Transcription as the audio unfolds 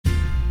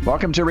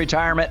Welcome to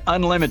Retirement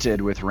Unlimited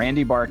with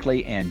Randy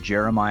Barkley and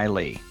Jeremiah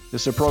Lee.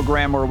 This is a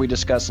program where we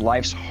discuss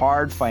life's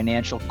hard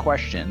financial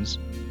questions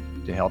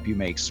to help you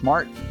make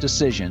smart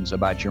decisions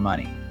about your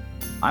money.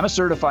 I'm a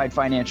certified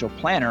financial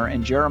planner,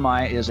 and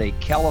Jeremiah is a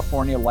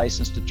California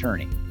licensed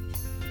attorney.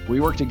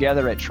 We work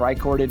together at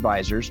Tricord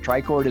Advisors.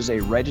 Tricord is a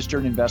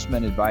registered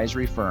investment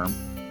advisory firm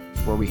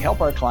where we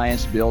help our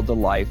clients build the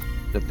life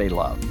that they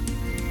love.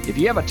 If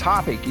you have a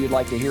topic you'd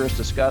like to hear us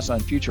discuss on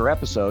future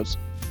episodes,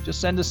 just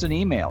send us an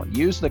email.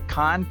 Use the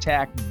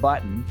contact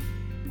button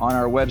on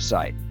our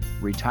website,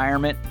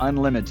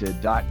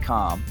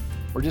 retirementunlimited.com,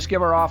 or just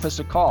give our office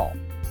a call.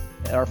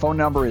 Our phone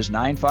number is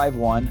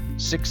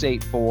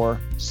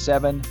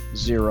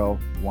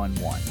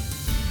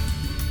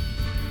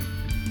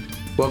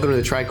 951-684-7011. Welcome to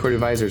the Tricord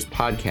Advisors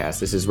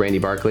podcast. This is Randy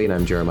Barkley and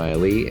I'm Jeremiah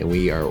Lee, and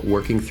we are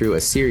working through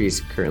a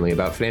series currently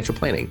about financial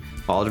planning,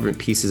 all different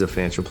pieces of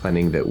financial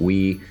planning that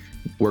we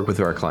work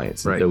with our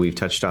clients. Right. So we've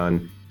touched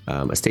on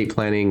estate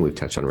planning, we've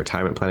touched on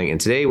retirement planning, and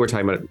today we're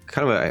talking about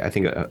kind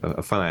of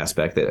a fun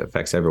aspect that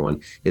affects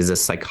everyone is the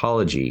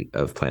psychology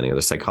of planning or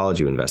the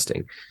psychology of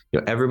investing.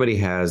 You know, everybody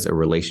has a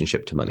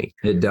relationship to money.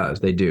 It does.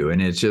 They do.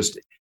 And it's just,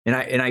 and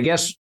I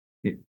guess,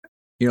 you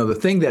know, the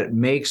thing that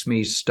makes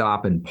me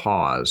stop and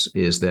pause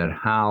is that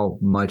how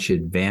much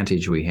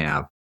advantage we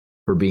have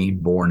for being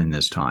born in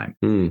this time.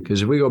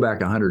 Because if we go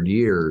back 100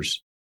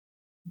 years,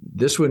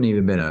 this wouldn't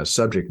even been a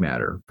subject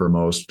matter for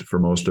most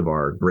of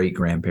our great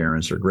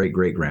grandparents or great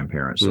great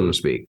grandparents, so to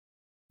speak.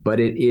 But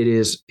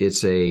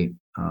it's a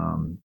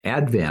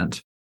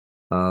advent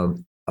of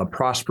a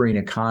prospering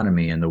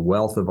economy and the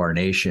wealth of our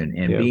nation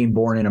and being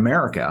born in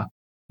America.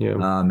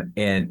 And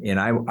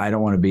I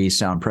don't want to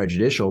sound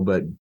prejudicial,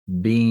 but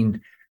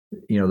being,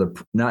 you know,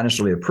 not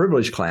necessarily a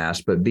privileged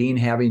class, but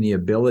having the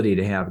ability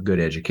to have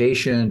good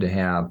education, to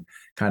have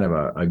kind of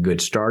a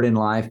good start in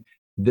life.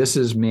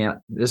 This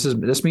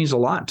means a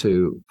lot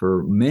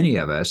for many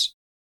of us,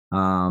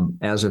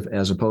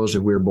 as opposed to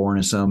we're born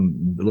in some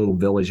little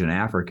village in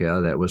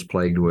Africa that was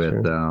plagued with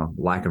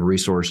lack of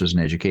resources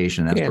and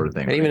education, that sort of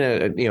thing. And even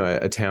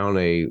a town,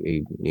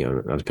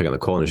 not to pick on the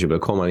coal industry, but a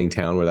coal mining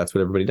town where that's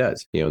what everybody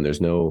does. You know, and there's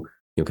no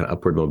kind of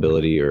upward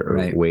mobility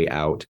or way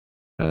out.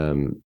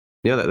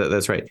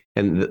 That's right.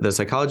 And the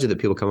psychology that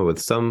people come up with,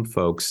 some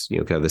folks,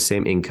 kind of the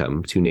same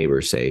income, two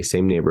neighbors, say,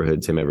 same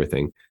neighborhood, same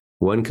everything.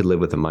 One could live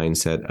with a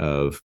mindset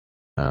of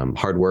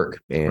hard work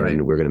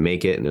and we're going to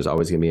make it and there's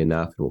always going to be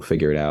enough and we'll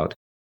figure it out.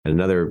 And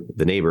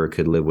the neighbor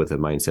could live with a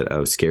mindset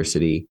of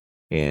scarcity.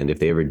 And if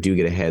they ever do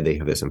get ahead, they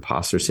have this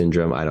imposter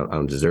syndrome. I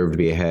don't deserve to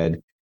be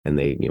ahead. And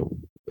they,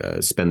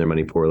 spend their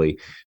money poorly.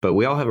 But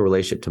we all have a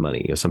relationship to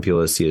money. Some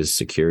people see it as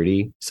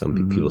security.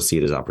 Some people see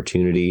it as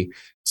opportunity.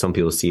 Some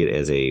people see it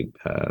as a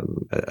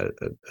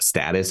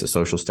status, a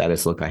social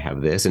status. Look, I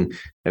have this. And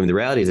I mean, the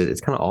reality is that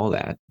it's kind of all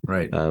that.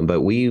 Right. But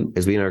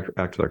as we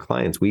interact with our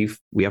clients, we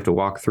have to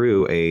walk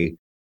through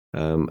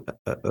an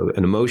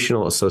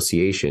emotional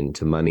association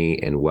to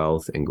money and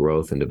wealth and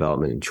growth and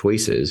development and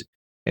choices.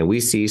 And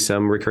we see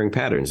some recurring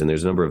patterns. And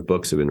there's a number of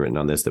books that have been written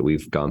on this that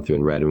we've gone through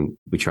and read and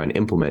we try and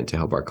implement to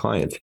help our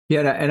clients.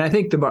 Yeah. And I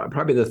think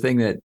probably the thing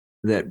that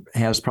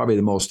has probably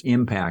the most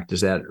impact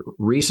is that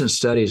recent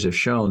studies have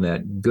shown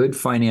that good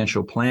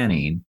financial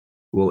planning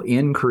will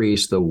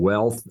increase the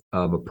wealth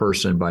of a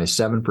person by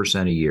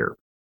 7% a year.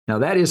 Now,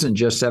 that isn't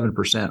just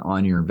 7%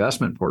 on your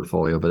investment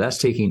portfolio, but that's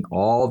taking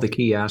all the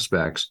key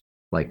aspects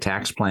like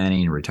tax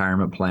planning,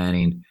 retirement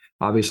planning,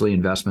 obviously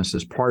investments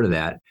is part of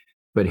that,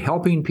 but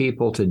helping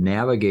people to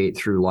navigate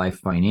through life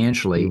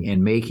financially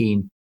and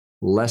making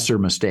lesser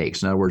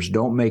mistakes. In other words,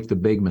 don't make the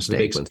big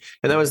mistakes. And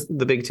that was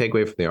the big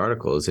takeaway from the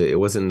article is it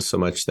wasn't so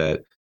much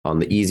that on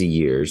the easy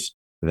years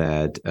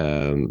that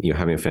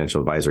having a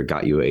financial advisor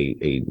got you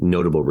a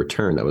notable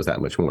return that was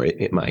that much more.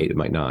 It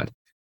might not.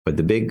 But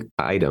the big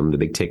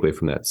takeaway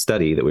from that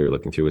study that we were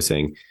looking through was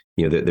saying,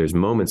 there's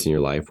moments in your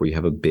life where you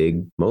have a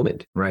big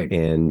moment. Right.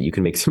 And you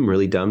can make some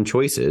really dumb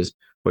choices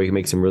or you can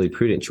make some really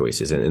prudent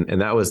choices.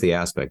 And that was the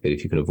aspect that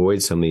if you can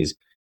avoid some of these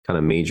kind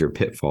of major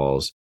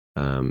pitfalls,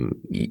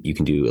 you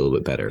can do a little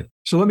bit better.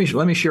 So let me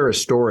share a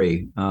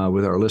story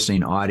with our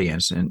listening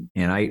audience. And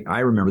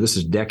I remember this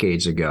is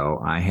decades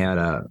ago. I had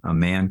a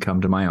man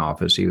come to my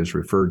office. He was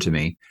referred to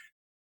me,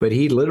 but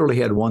he literally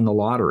had won the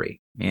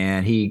lottery.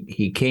 And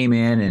he came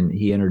in and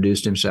he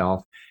introduced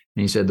himself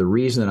and he said, the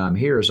reason that I'm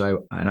here is I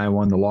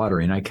won the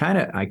lottery. And I kind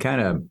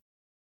of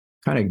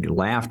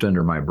laughed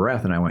under my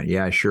breath and I went,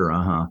 yeah,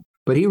 sure.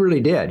 But he really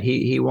did.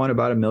 He won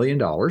about $1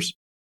 million.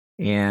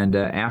 And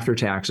after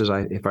taxes,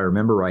 if I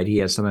remember right, he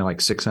had something like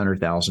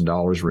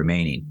 $600,000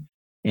 remaining.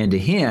 And to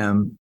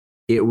him,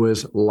 it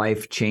was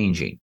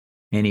life-changing.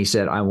 And he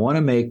said, I want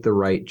to make the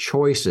right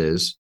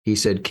choices. He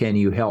said, can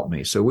you help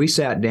me? So we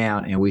sat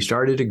down and we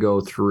started to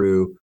go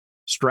through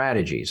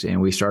strategies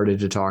and we started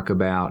to talk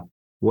about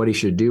what he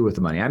should do with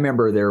the money. I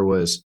remember there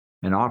was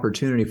an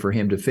opportunity for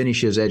him to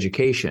finish his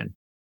education.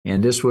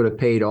 And this would have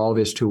paid all of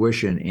his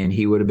tuition and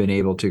he would have been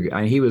able to,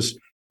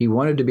 he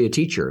wanted to be a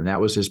teacher and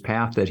that was his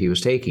path that he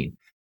was taking.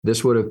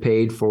 This would have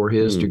paid for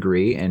his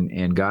degree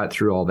and got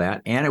through all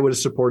that. And it would have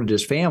supported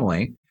his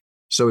family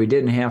so he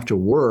didn't have to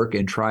work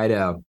and try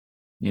to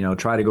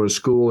go to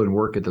school and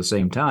work at the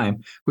same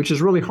time, which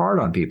is really hard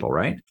on people,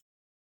 right?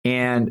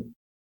 And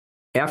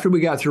after we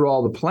got through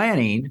all the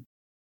planning,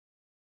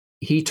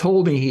 he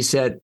told me, he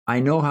said, I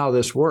know how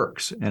this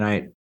works. And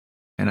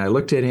I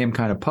looked at him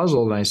kind of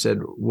puzzled, and I said,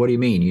 what do you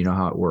mean you know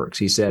how it works?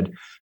 He said,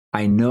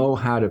 I know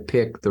how to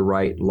pick the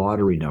right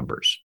lottery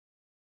numbers.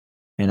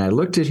 And I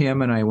looked at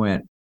him and I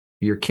went,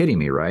 you're kidding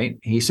me, right?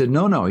 He said,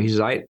 no. He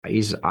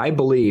says, I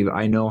believe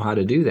I know how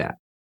to do that,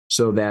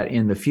 so that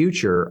in the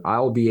future,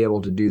 I'll be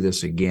able to do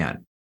this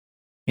again.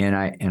 And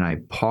I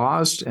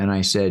paused and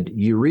I said,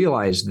 you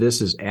realize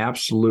this is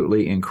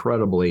absolutely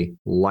incredibly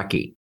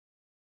lucky.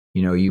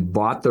 You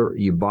bought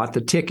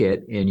the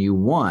ticket and you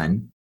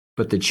won,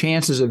 but the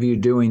chances of you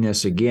doing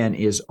this again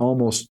is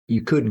almost,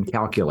 you couldn't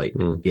calculate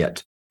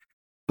it.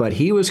 But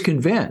he was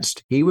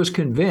convinced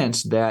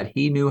that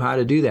he knew how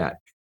to do that.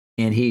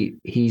 And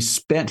he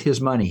spent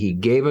his money. He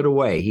gave it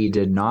away. He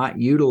did not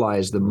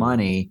utilize the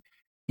money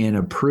in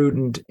a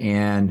prudent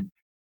and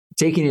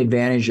taking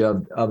advantage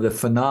of the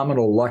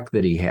phenomenal luck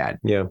that he had.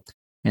 Yeah.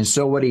 And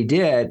so what he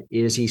did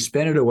is he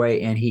spent it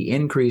away and he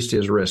increased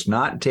his risk,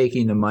 not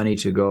taking the money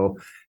to go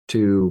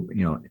to,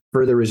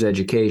 further his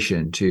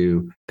education,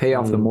 to pay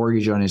off the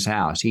mortgage on his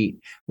house.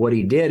 What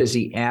he did is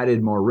he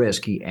added more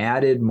risk. He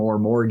added more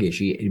mortgage.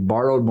 He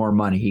borrowed more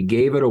money. He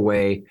gave it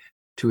away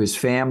to his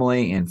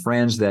family and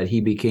friends that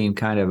he became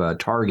kind of a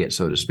target,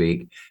 so to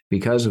speak,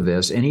 because of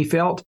this. And he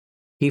felt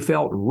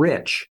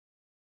rich.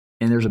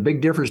 And there's a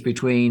big difference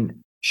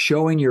between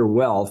showing your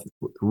wealth,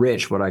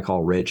 rich, what I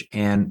call rich,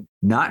 and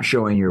not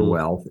showing your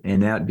wealth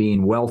and that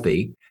being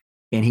wealthy.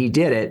 And he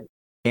did it.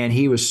 And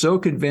he was so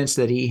convinced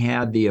that he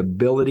had the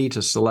ability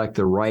to select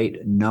the right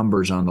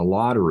numbers on the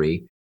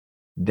lottery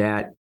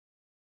that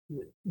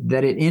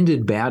it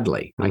ended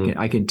badly.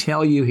 I can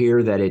tell you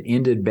here that it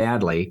ended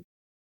badly.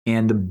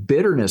 And the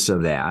bitterness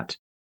of that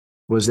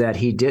was that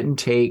he didn't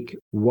take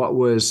what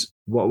was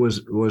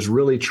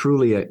really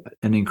truly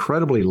an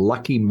incredibly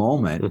lucky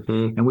moment.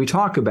 And we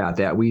talk about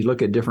that. We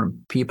look at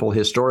different people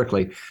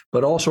historically,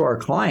 but also our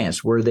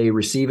clients where they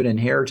receive an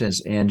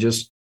inheritance and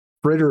just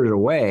fritter it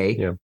away.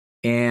 Yeah.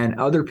 And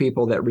other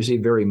people that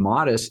receive very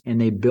modest, and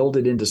they build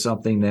it into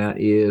something that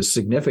is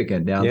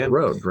significant down the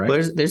road, right?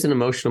 Well, there's an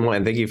emotional moment,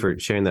 and thank you for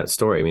sharing that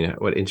story. I mean,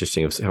 what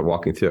interesting of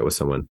walking through it with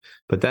someone.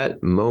 But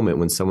that moment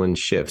when someone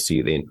shifts,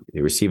 they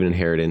receive an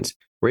inheritance,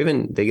 or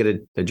even they get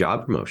a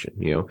job promotion,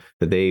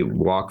 that they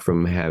walk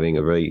from having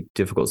a very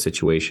difficult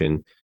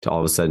situation to all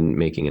of a sudden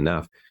making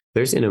enough.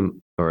 There's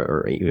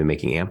or even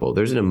making ample.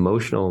 There's an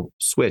emotional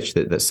switch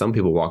that some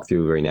people walk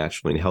through very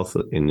naturally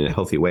in a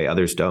healthy way.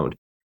 Others don't.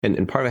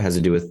 And part of it has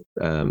to do with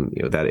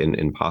that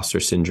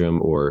imposter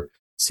syndrome or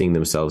seeing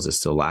themselves as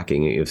still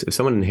lacking. If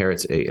someone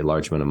inherits a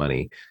large amount of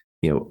money,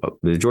 the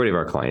majority of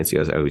our clients,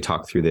 as we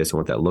talk through this and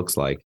what that looks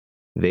like,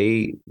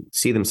 they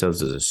see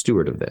themselves as a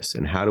steward of this.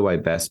 And how do I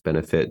best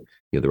benefit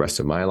the rest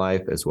of my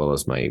life, as well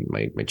as my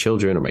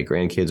children or my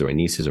grandkids or my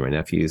nieces or my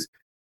nephews?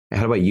 And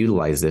how do I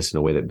utilize this in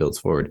a way that builds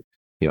forward?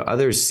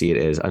 Others see it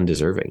as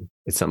undeserving.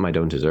 It's something I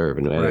don't deserve.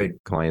 And I had a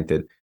client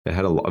that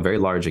had a very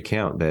large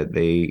account that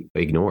they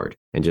ignored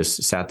and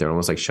just sat there,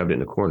 almost like shoved it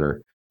in a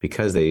corner,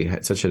 because they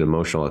had such an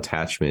emotional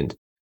attachment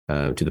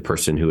to the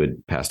person who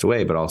had passed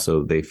away, but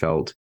also they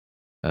felt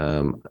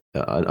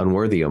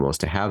unworthy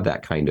almost to have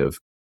that kind of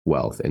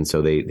wealth. And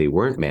so they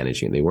weren't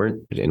managing,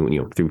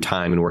 and through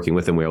time and working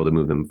with them, we were able to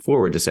move them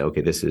forward to say,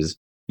 okay, this is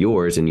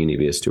yours and you need to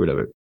be a steward of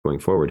it going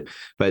forward.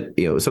 But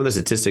some of the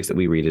statistics that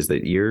we read is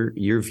that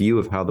your view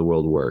of how the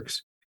world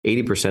works,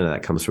 80% of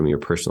that comes from your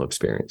personal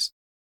experience.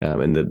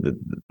 And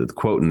the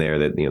quote in there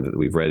that that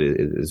we've read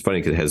is funny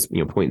because it has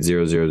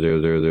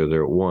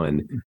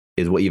 0.000001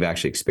 is what you've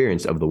actually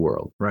experienced of the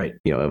world, right?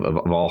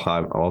 Of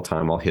all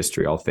time, all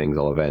history, all things,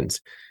 all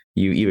events.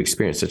 You've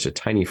experienced such a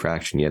tiny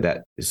fraction, yet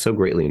that so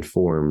greatly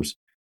informs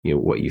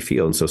what you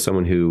feel. And so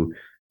someone who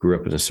grew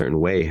up in a certain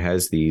way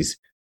has these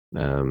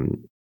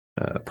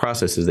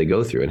processes they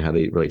go through and how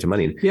they relate to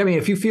money. Yeah, I mean,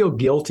 if you feel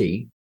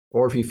guilty,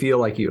 or if you feel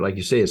like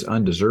you say it's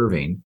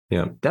undeserving,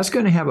 that's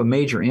going to have a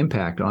major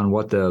impact on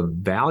what the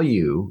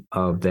value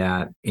of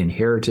that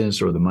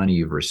inheritance or the money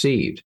you've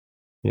received.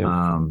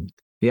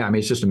 I mean,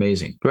 it's just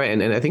amazing. Right.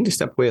 And I think to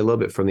step away a little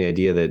bit from the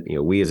idea that,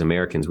 we as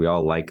Americans, we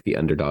all like the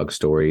underdog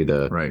story,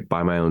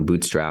 buy my own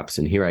bootstraps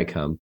and here I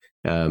come.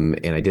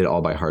 And I did it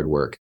all by hard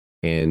work.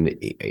 And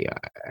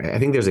I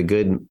think there's a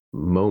good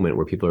moment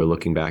where people are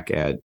looking back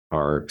at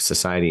our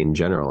society in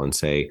general and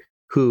say,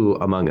 who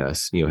among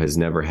us, has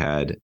never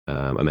had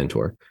a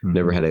mentor,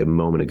 never had a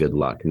moment of good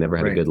luck, never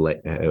had a good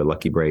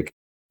lucky break,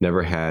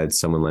 never had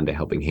someone lend a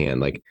helping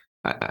hand. Like,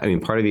 I mean,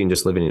 part of even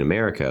just living in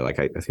America, like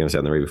I think I said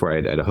on the radio before,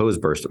 I had a hose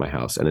burst at my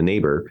house and a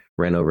neighbor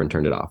ran over and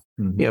turned it off.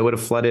 It would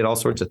have flooded all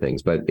sorts of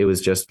things, but it was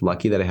just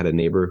lucky that I had a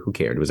neighbor who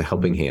cared. It was a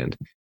helping hand.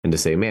 And to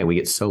say, man, we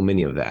get so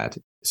much of that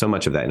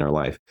in our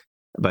life.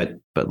 But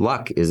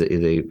luck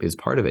is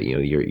part of it.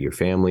 Your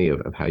family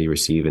of how you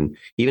receive, and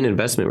even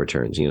investment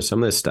returns.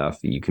 Some of this stuff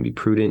you can be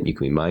prudent, you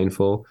can be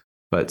mindful,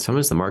 but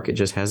sometimes the market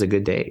just has a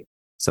good day.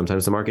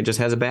 Sometimes the market just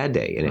has a bad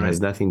day, and it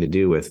has nothing to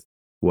do with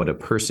what a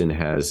person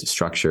has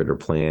structured or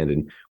planned.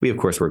 And we, of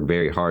course, work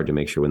very hard to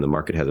make sure when the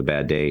market has a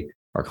bad day,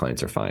 our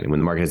clients are fine. And when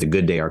the market has a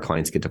good day, our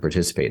clients get to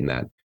participate in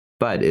that.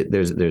 But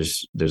there's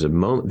a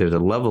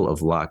level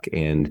of luck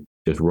and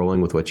just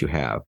rolling with what you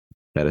have.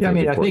 That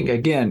I think,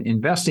 again,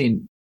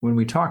 investing, when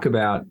we talk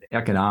about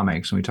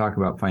economics, when we talk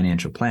about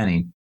financial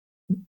planning,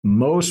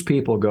 most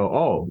people go,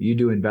 oh, you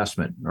do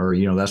investment, or,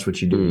 that's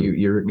what you do.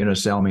 You're going to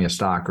sell me a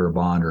stock or a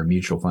bond or a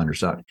mutual fund or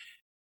something.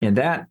 And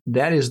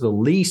that is the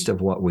least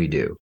of what we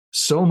do.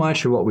 So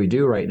much of what we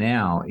do right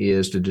now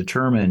is to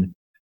determine,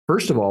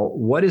 first of all,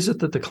 what is it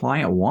that the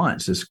client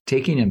wants, is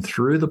taking him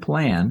through the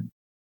plan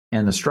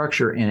and the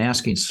structure and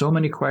asking so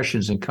many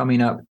questions and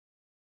coming up,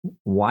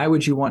 why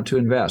would you want to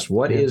invest?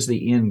 What is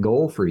the end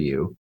goal for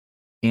you?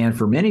 And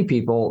for many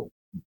people,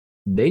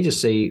 they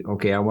just say,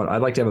 okay,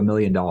 I'd like to have $1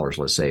 million,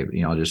 let's say,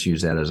 I'll just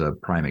use that as a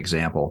prime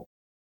example.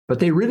 But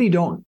they really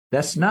don't,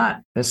 that's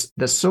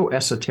so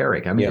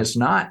esoteric. I mean, it's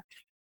not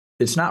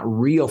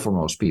real for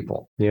most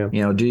people. Yeah.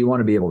 Do you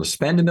want to be able to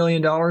spend $1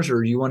 million, or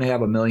do you want to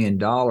have $1 million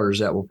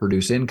that will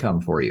produce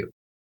income for you?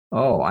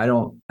 Oh, I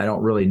don't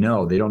really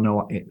know. They don't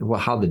know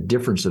how the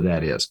difference of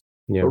that is.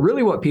 Yeah. But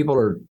really what people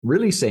are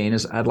really saying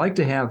is, I'd like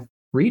to have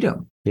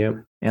freedom. Yeah.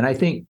 And I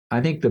think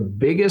the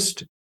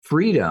biggest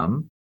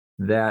freedom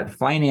that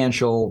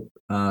financial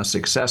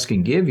success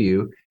can give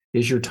you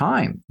is your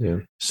time. Yeah.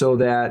 So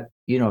that,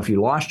 if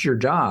you lost your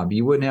job,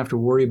 you wouldn't have to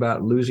worry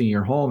about losing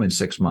your home in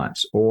 6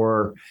 months.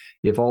 Or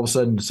if all of a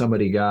sudden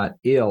somebody got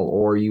ill,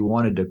 or you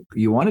wanted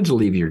to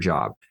leave your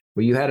job,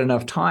 but you had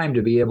enough time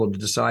to be able to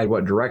decide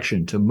what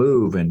direction to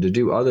move and to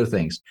do other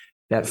things.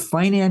 That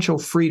financial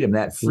freedom,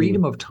 that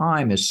freedom of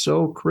time, is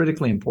so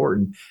critically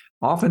important.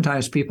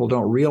 Oftentimes people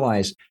don't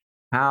realize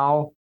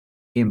how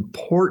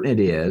important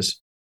it is,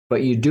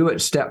 but you do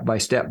it step by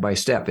step by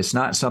step. It's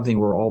not something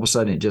where all of a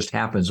sudden it just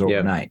happens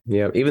overnight.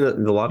 Yeah.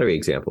 Even the lottery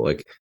example,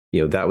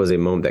 that was a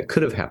moment that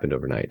could have happened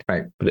overnight,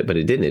 right? But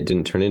it didn't. It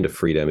didn't turn into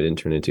freedom. It didn't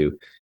turn into,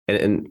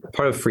 and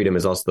part of freedom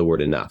is also the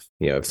word enough.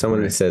 If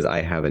someone says,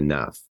 I have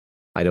enough,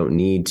 I don't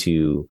need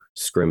to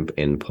scrimp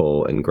and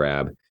pull and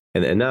grab.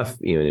 And enough,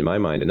 in my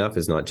mind, enough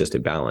is not just a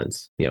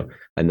balance.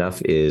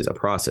 Enough is a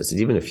process.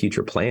 It's even a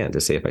future plan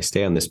to say, if I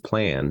stay on this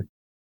plan,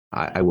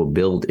 I will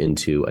build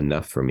into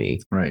enough for me.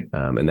 Right.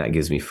 And that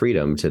gives me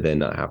freedom to then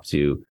not have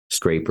to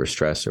scrape or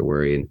stress or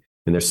worry.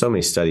 And there's so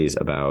many studies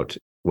about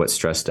what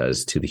stress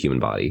does to the human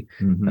body.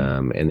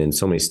 Mm-hmm. And then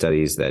so many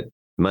studies that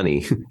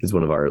money is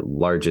one of our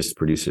largest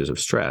producers of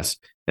stress.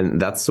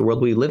 And that's the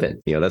world we live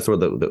in. That's the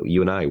world that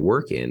you and I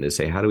work in, to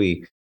say, how do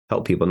we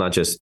help people not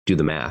just do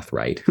the math,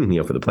 right? For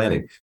the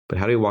planning, but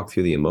how do we walk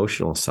through the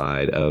emotional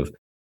side of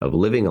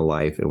living a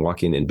life and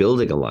walking and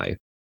building a life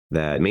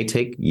that may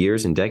take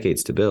years and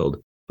decades to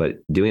build, but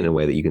doing it in a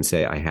way that you can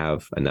say, I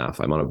have enough.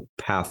 I'm on a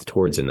path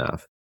towards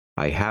enough.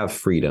 I have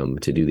freedom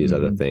to do these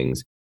other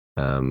things.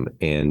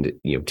 And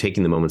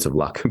taking the moments of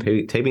luck,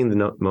 taking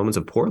the moments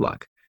of poor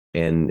luck,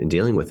 and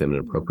dealing with them in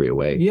an appropriate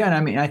way. Yeah,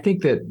 and I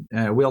think that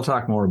we'll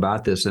talk more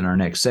about this in our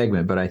next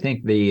segment. But I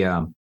think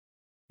the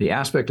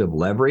aspect of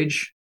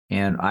leverage,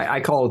 and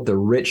I call it the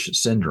rich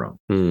syndrome.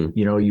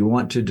 You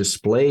want to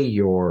display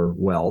your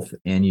wealth,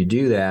 and you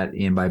do that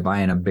by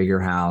buying a bigger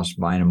house,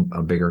 buying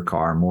a bigger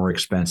car, more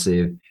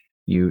expensive.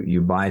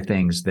 You buy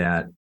things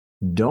that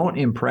don't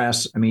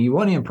impress. I mean, you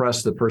want to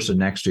impress the person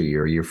next to you,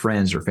 or your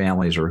friends or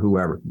families or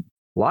whoever.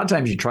 A lot of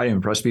times you try to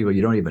impress people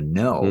you don't even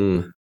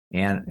know.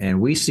 And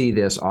we see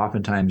this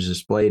oftentimes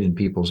displayed in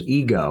people's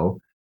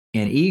ego.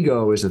 And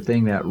ego is the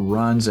thing that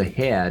runs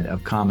ahead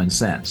of common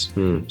sense.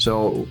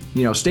 So,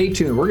 stay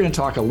tuned. We're going to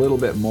talk a little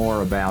bit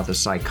more about the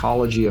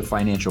psychology of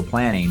financial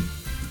planning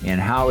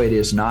and how it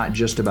is not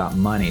just about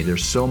money.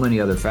 There's so many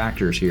other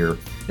factors here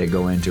that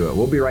go into it.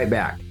 We'll be right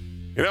back.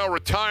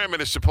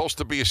 Retirement is supposed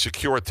to be a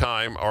secure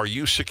time. Are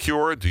you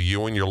secure? Do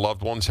you and your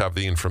loved ones have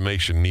the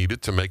information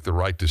needed to make the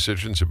right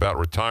decisions about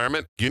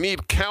retirement? You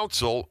need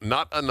counsel,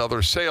 not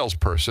another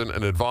salesperson,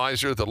 an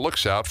advisor that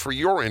looks out for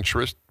your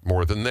interest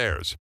more than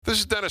theirs. This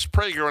is Dennis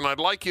Prager, and I'd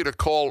like you to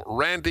call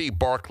Randy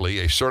Barkley,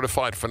 a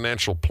certified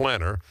financial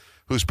planner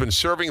who's been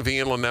serving the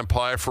Inland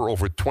Empire for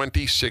over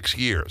 26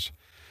 years.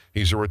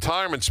 He's a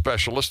retirement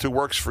specialist who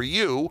works for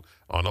you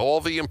on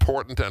all the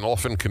important and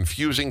often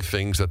confusing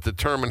things that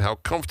determine how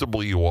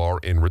comfortable you are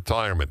in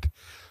retirement.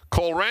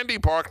 Call Randy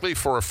Barkley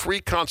for a free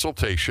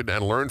consultation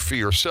and learn for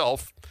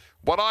yourself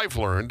what I've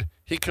learned.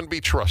 He can be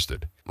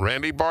trusted.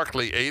 Randy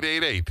Barkley,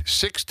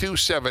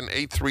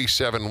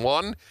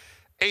 888-627-8371,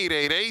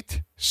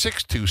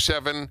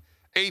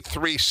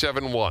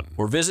 888-627-8371.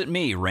 Or visit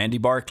me, Randy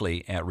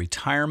Barkley, at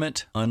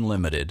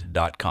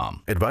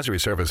retirementunlimited.com. Advisory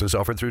services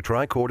offered through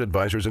Tricord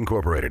Advisors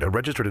Incorporated, a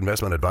registered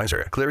investment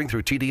advisor. Clearing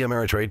through TD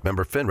Ameritrade,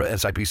 member FINRA,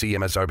 SIPC,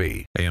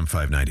 MSRB. AM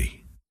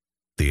 590,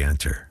 The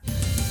Answer.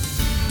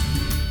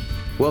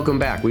 Welcome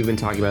back. We've been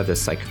talking about the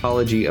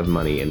psychology of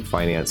money and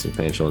finance and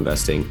financial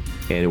investing,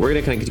 and we're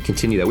going to kind of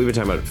continue that. We've been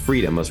talking about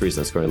freedom. Most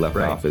recently, that's where I left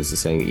off, is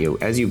saying,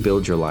 as you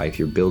build your life,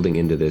 you're building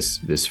into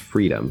this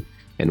freedom.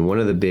 And one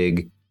of the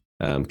big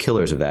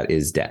killers of that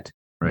is debt.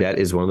 Debt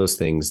is one of those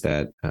things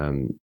that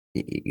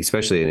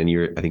especially, and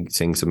you're, I think,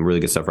 saying some really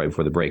good stuff right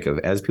before the break of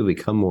as people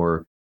become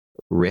more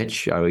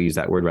rich, I will use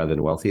that word rather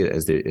than wealthy,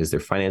 as their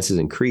finances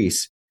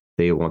increase,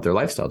 they want their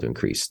lifestyle to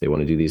increase. They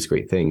want to do these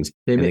great things.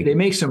 They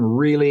make some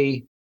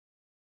really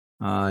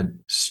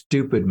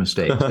stupid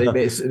mistakes.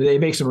 They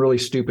make some really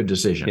stupid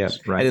decisions. Yeah.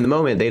 Right. And in the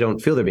moment, they don't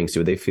feel they're being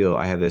stupid. They feel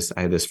I have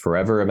this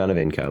forever amount of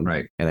income,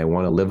 right, and I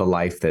want to live a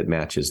life that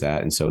matches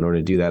that. And so in order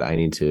to do that, I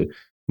need to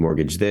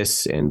mortgage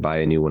this and buy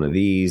a new one of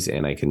these,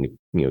 and I can,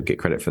 get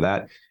credit for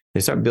that.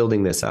 They start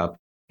building this up,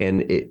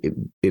 and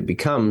it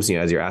becomes,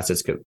 as your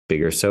assets get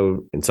bigger,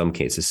 so in some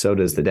cases, so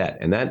does the debt.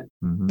 And that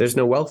there's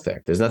no wealth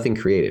there. There's nothing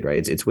created,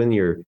 right? It's when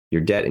your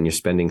debt and your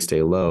spending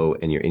stay low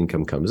and your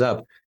income comes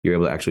up, you're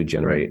able to actually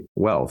generate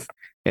wealth.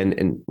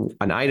 And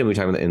an item we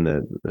talk about in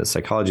the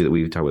psychology that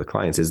we talk with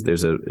clients is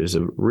there's a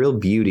real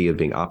beauty of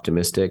being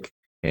optimistic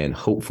and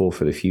hopeful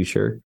for the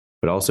future,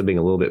 but also being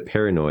a little bit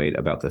paranoid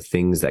about the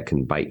things that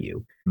can bite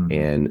you.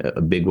 And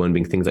a big one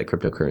being things like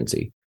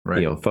cryptocurrency.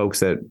 Right.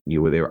 Folks that they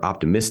were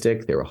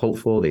optimistic, they were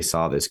hopeful, they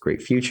saw this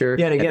great future.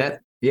 Yeah, and again,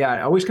 it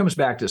always comes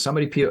back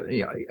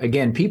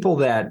to people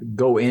that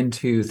go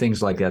into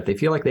things like that, they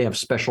feel like they have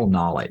special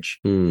knowledge.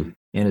 And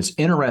it's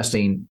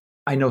interesting.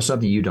 I know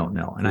something you don't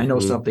know, and I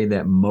know something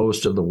that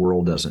most of the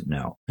world doesn't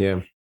know. Yeah.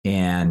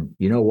 And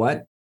you know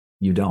what?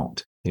 You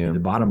don't. Yeah. The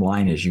bottom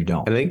line is you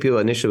don't. And I think people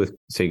initially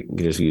say,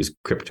 just use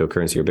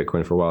cryptocurrency or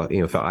Bitcoin for a while,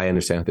 if I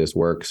understand how this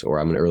works, or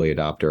I'm an early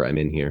adopter, I'm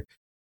in here.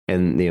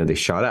 And they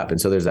shot up,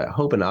 and so there's that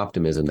hope and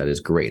optimism that is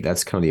great.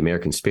 That's kind of the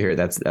American spirit.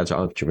 That's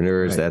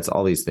entrepreneurs. Right. That's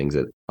all these things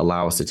that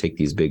allow us to take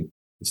these big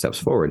steps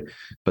forward.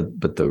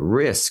 But the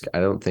risk, I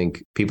don't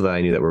think people that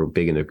I knew that were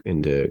big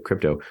into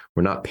crypto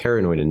were not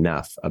paranoid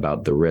enough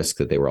about the risk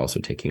that they were also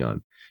taking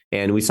on.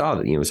 And we saw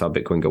that, we saw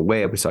Bitcoin go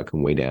way up, we saw it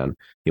come way down.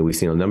 We've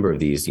seen a number of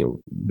these,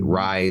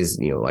 rise,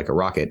 like a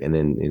rocket, and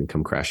then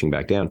come crashing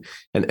back down.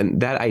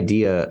 And that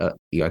idea,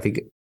 I think,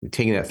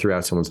 taking that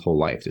throughout someone's whole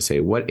life to say,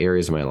 what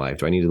areas of my life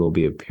do I need to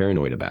be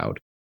paranoid about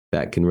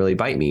that can really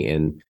bite me?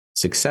 And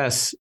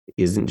success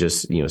isn't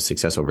just,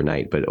 success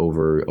overnight, but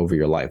over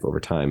your life, over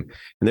time.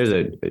 And there's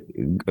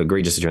a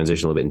great, just to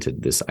transition a little bit into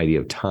this idea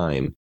of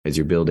time as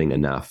you're building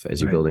enough,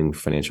 as you're building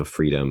financial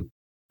freedom.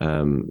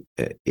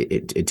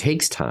 It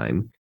takes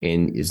time,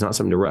 and it's not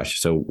something to rush.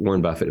 So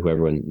Warren Buffett, who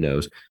everyone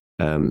knows,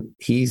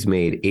 he's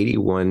made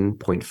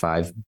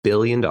 $81.5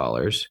 billion.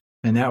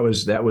 And that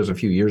was a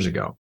few years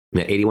ago.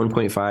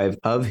 81.5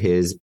 of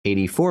his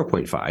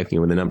 84.5,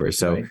 with the numbers.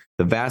 So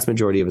the vast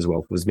majority of his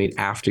wealth was made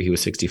after he was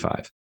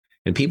 65.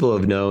 And people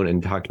have known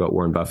and talked about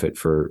Warren Buffett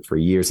for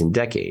years and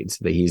decades,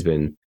 that he's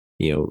been,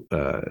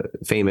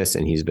 famous,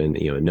 and he's been,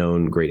 a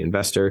known great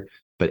investor.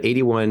 But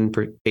 81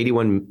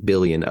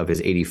 billion of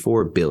his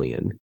 84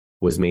 billion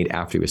was made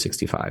after he was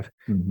 65.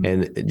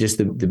 And just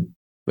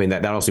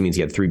that also means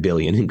he had 3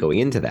 billion going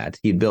into that.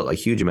 He'd built a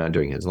huge amount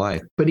during his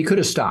life. But he could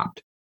have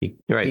stopped. He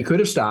could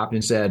have stopped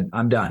and said,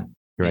 I'm done.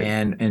 Right.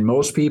 And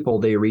most people,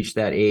 they reach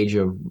that age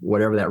of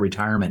whatever that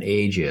retirement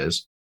age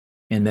is,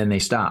 and then they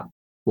stop.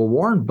 Well,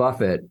 Warren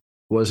Buffett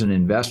was an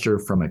investor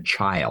from a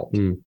child.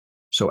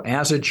 So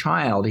as a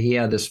child, he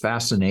had this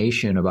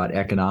fascination about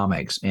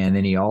economics. And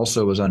then he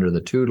also was under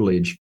the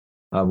tutelage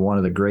of one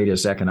of the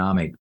greatest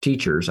economic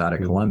teachers out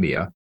of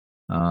Columbia,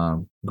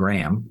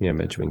 Graham. Yeah,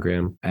 Benjamin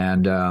Graham.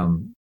 And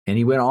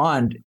he went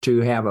on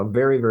to have a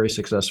very, very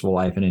successful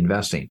life in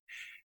investing.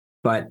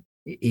 But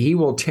he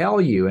will tell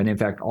you, and in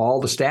fact,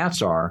 all the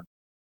stats are,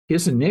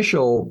 his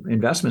initial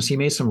investments, he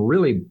made some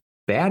really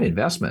bad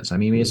investments. I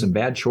mean, he made some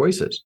bad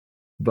choices,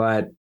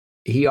 but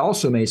he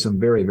also made some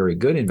very, very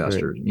good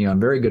investors,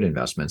 very good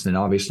investments. And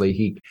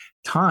obviously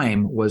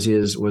time was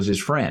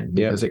his friend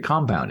because it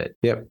compounded.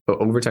 Yep. But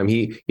over time,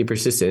 he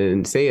persisted,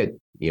 and say it,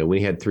 when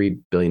he had $3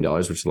 billion,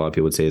 which a lot of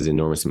people would say is an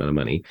enormous amount of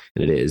money,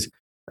 and it is,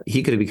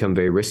 he could have become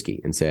very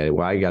risky and said,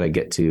 well, I got to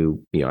get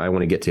to, I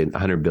want to get to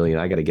 100 billion.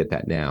 I got to get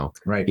that now,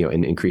 right?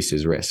 And increase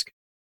his risk.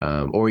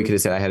 Or he could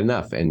have said, I had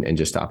enough and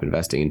just stop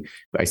investing.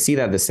 But I see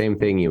that the same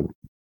thing,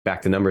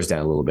 back the numbers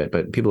down a little bit,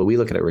 but people, we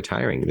look at it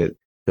retaring, that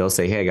they'll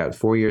say, hey, I got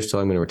 4 years till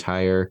I'm going to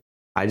retire.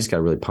 I just got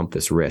to really pump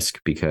this risk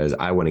because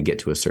I want to get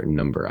to a certain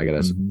number. I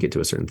got to get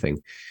to a certain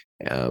thing.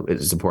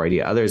 It's a poor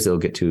idea. Others, they'll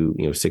get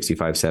to,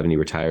 65, 70,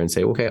 retire and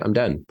say, okay, I'm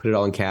done. Put it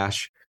all in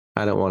cash.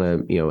 I don't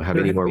want to, have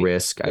any more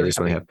risk. I just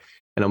want to have.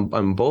 And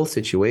on both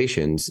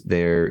situations,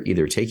 they're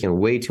either taking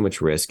way too much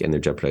risk and they're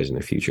jeopardizing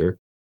their future,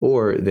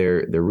 or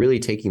they're really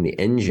taking the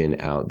engine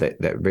out that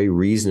very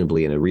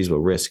reasonably and a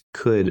reasonable risk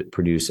could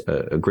produce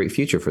a great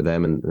future for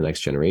them and the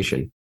next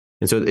generation.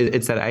 And so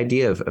it's that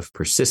idea of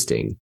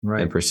persisting,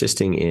 and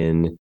persisting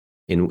in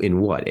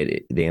what?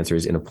 The answer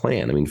is in a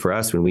plan. I mean, for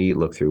us, when we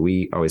look through,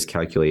 we always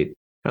calculate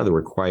kind of the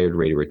required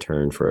rate of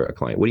return for a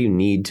client. What do you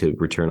need to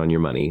return on your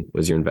money?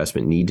 What does your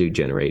investment need to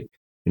generate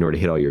in order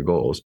to hit all your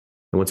goals?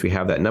 And once we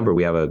have that number,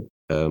 we have a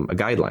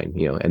guideline,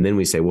 and then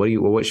we say,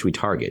 what should we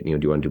target? Do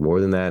you want to do more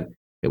than that?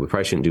 We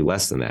probably shouldn't do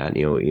less than that.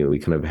 We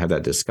kind of have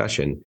that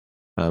discussion.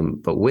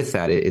 But with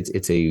that,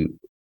 it's a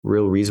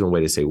real reasonable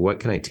way to say, what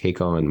can I take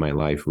on in my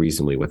life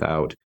reasonably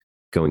without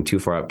going too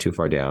far up, too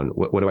far down?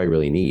 What do I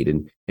really need?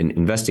 And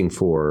investing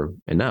for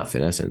enough,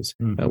 in essence,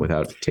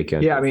 without taking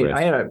on. Yeah, I mean, risk.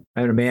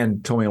 I had a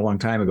man told me a long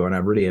time ago, and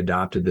I've really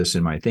adopted this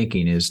in my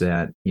thinking, is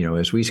that,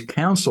 as we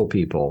counsel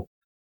people,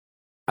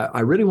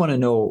 I really want to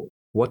know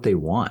what they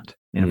want.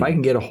 And if I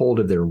can get a hold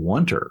of their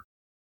wanter,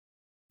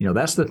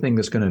 that's the thing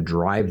that's going to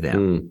drive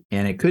them.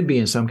 And it could be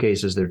in some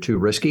cases they're too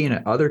risky. And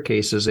in other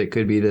cases, it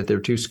could be that they're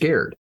too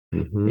scared.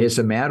 It's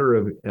a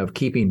matter of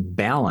keeping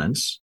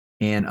balance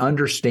and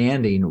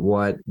understanding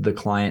what the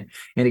client,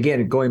 and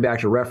again, going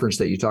back to reference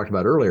that you talked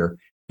about earlier,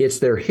 it's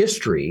their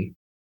history,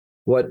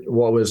 what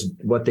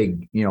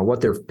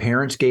their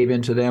parents gave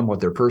into them, what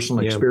their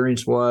personal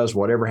experience was,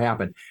 whatever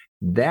happened.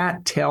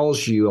 That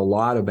tells you a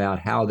lot about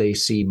how they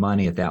see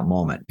money at that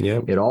moment.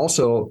 It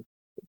also,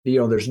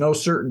 there's no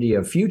certainty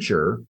of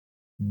future,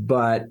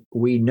 but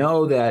we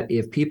know that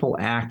if people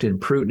act in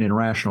prudent and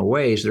rational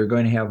ways, they're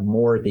going to have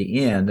more at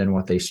the end than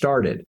what they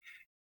started.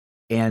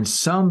 And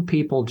some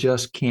people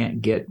just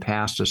can't get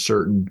past a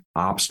certain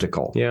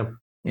obstacle.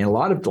 And a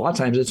lot of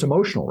times it's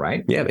emotional,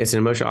 right? Yeah, it's an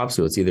emotional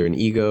obstacle. It's either an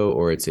ego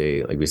or it's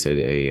like we said,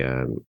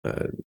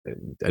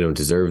 I don't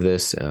deserve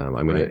this.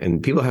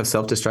 And people have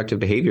self-destructive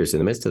behaviors in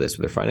the midst of this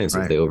with their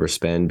finances. They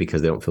overspend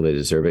because they don't feel they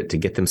deserve it to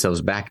get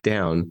themselves back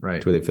down to where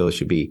they feel it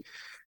should be.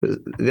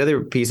 The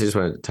other piece I just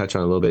want to touch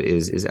on a little bit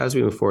is as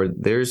we move forward,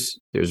 there's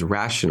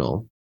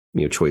rational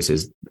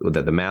choices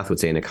that the math would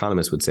say, an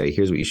economist would say,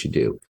 here's what you should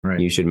do.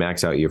 You should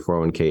max out your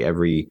 401k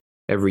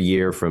every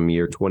year from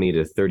year 20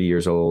 to 30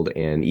 years old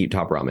and eat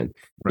top ramen.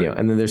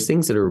 And then there's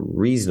things that are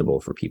reasonable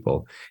for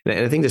people.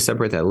 And I think to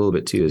separate that a little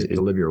bit too is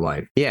to live your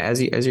life. Yeah,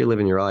 as you're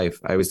living your life,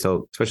 I always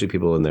tell, especially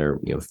people in their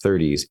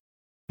 30s,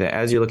 that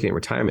as you're looking at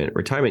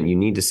retirement, you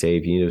need to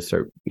save, you need to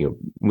start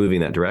moving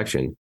that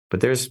direction. But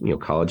there's,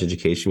 college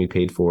education to be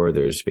paid for.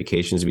 There's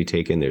vacations to be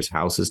taken. There's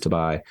houses to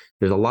buy.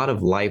 There's a lot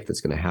of life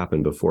that's going to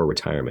happen before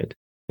retirement.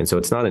 And so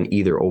it's not an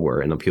either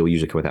or. And people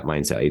usually come with that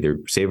mindset, I either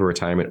save a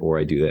retirement or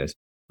I do this.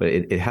 But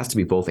it has to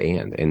be both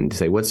and to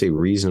say, what's a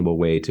reasonable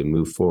way to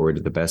move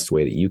forward the best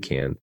way that you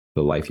can,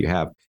 the life you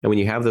have. And when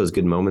you have those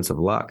good moments of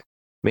luck,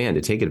 man,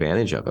 to take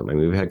advantage of them. I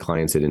mean, we've had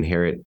clients that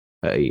inherit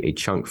a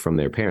chunk from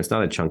their parents,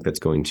 not a chunk that's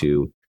going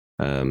to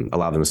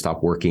allow them to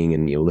stop working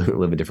and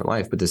live a different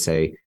life, but to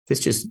say, this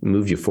just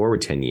moved you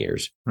forward 10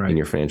 years in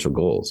your financial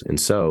goals. And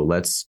so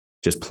let's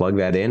just plug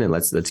that in and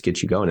let's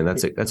get you going. And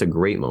that's a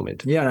great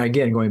moment. Yeah. And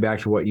again, going back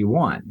to what you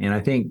want. And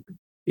I think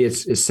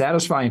it's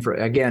satisfying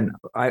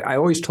I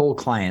always told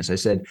clients, I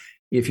said,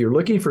 if you're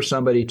looking for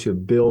somebody to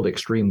build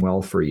extreme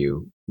wealth for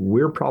you,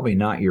 we're probably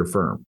not your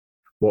firm.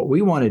 What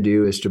we want to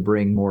do is to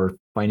bring more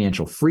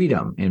financial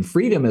freedom. And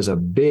freedom is a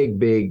big,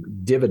 big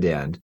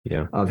dividend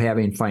of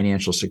having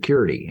financial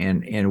security.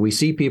 And we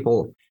see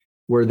people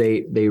where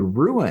they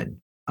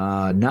ruin,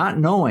 not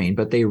knowing,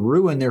 but they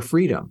ruin their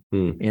freedom.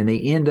 And they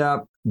end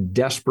up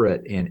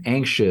desperate and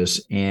anxious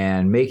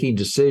and making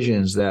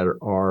decisions that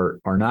are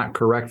not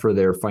correct for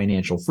their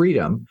financial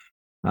freedom.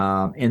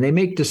 And they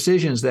make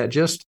decisions that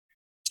just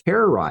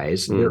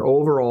terrorize their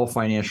overall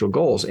financial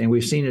goals. And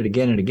we've seen it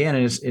again and again.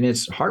 And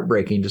it's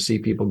heartbreaking to see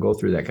people go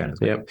through that kind of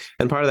thing. Yep.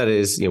 And part of that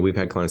is, we've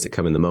had clients that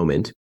come in the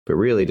moment, but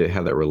really to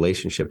have that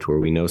relationship to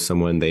where we know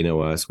someone, they know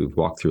us, we've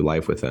walked through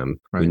life with them.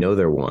 We know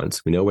their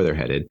wants, we know where they're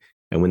headed.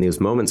 And when those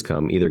moments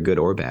come, either good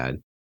or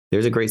bad,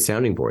 there's a great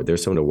sounding board.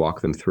 There's someone to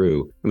walk them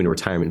through. I mean,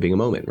 retirement being a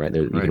moment, right?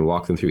 You can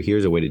walk them through,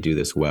 here's a way to do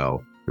this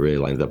well. It really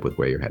lines up with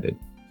where you're headed.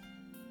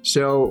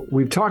 So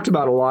we've talked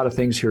about a lot of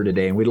things here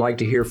today, and we'd like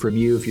to hear from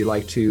you if you'd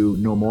like to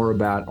know more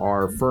about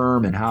our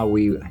firm and how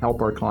we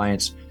help our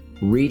clients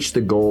reach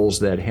the goals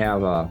that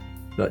have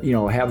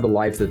the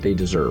life that they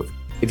deserve.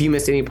 If you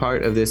missed any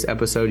part of this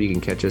episode, you can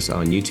catch us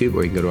on YouTube,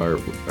 or you can go to our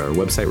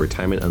website,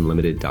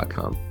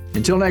 retirementunlimited.com.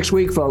 Until next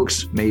week,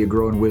 folks, may you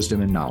grow in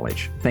wisdom and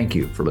knowledge. Thank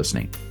you for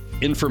listening.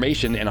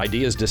 Information and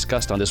ideas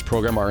discussed on this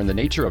program are in the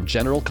nature of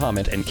general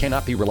comment and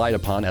cannot be relied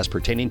upon as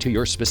pertaining to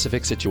your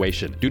specific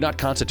situation. Do not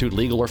constitute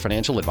legal or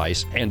financial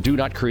advice, and do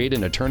not create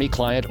an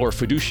attorney-client or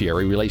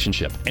fiduciary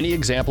relationship. Any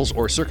examples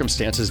or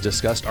circumstances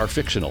discussed are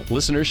fictional.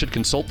 Listeners should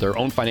consult their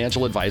own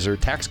financial advisor,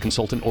 tax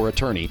consultant, or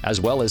attorney,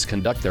 as well as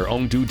conduct their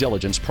own due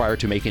diligence prior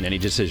to making any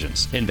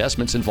decisions.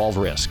 Investments involve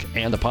risk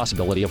and the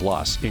possibility of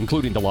loss,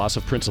 including the loss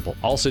of principal.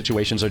 All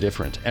situations are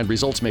different, and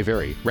results may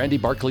vary. Randy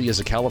Barkley is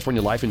a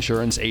California life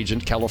insurance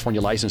agent, California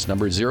license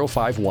number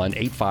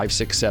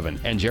 0518567,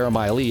 and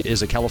Jeremiah Lee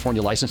is a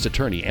California licensed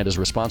attorney and is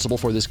responsible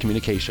for this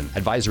communication.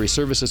 Advisory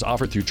services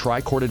offered through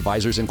Tri-Court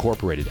Advisors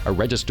Incorporated, a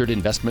registered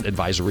investment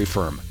advisory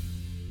firm.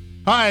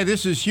 Hi,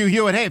 this is Hugh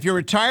Hewitt. Hey, if you're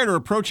retired or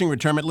approaching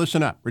retirement,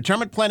 listen up.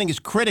 Retirement planning is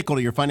critical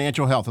to your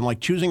financial health, and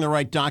like choosing the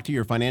right doctor,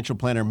 your financial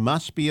planner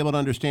must be able to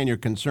understand your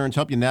concerns,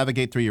 help you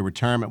navigate through your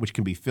retirement, which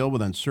can be filled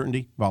with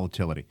uncertainty,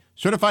 volatility.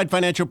 Certified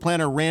financial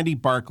planner Randy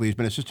Barkley has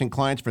been assisting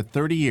clients for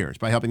 30 years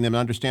by helping them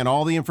understand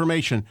all the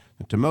information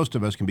that to most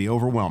of us can be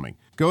overwhelming.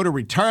 Go to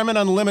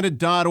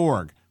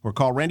retirementunlimited.org. or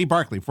call Randy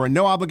Barkley for a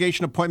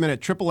no-obligation appointment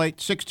at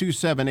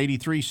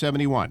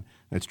 888-627-8371.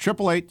 That's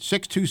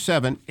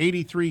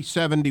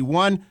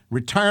 888-627-8371,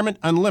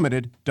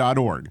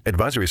 retirementunlimited.org.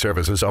 Advisory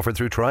services offered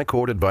through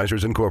Tricord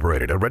Advisors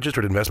Incorporated, a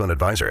registered investment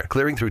advisor,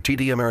 clearing through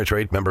TD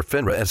Ameritrade, member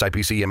FINRA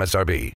SIPC MSRB.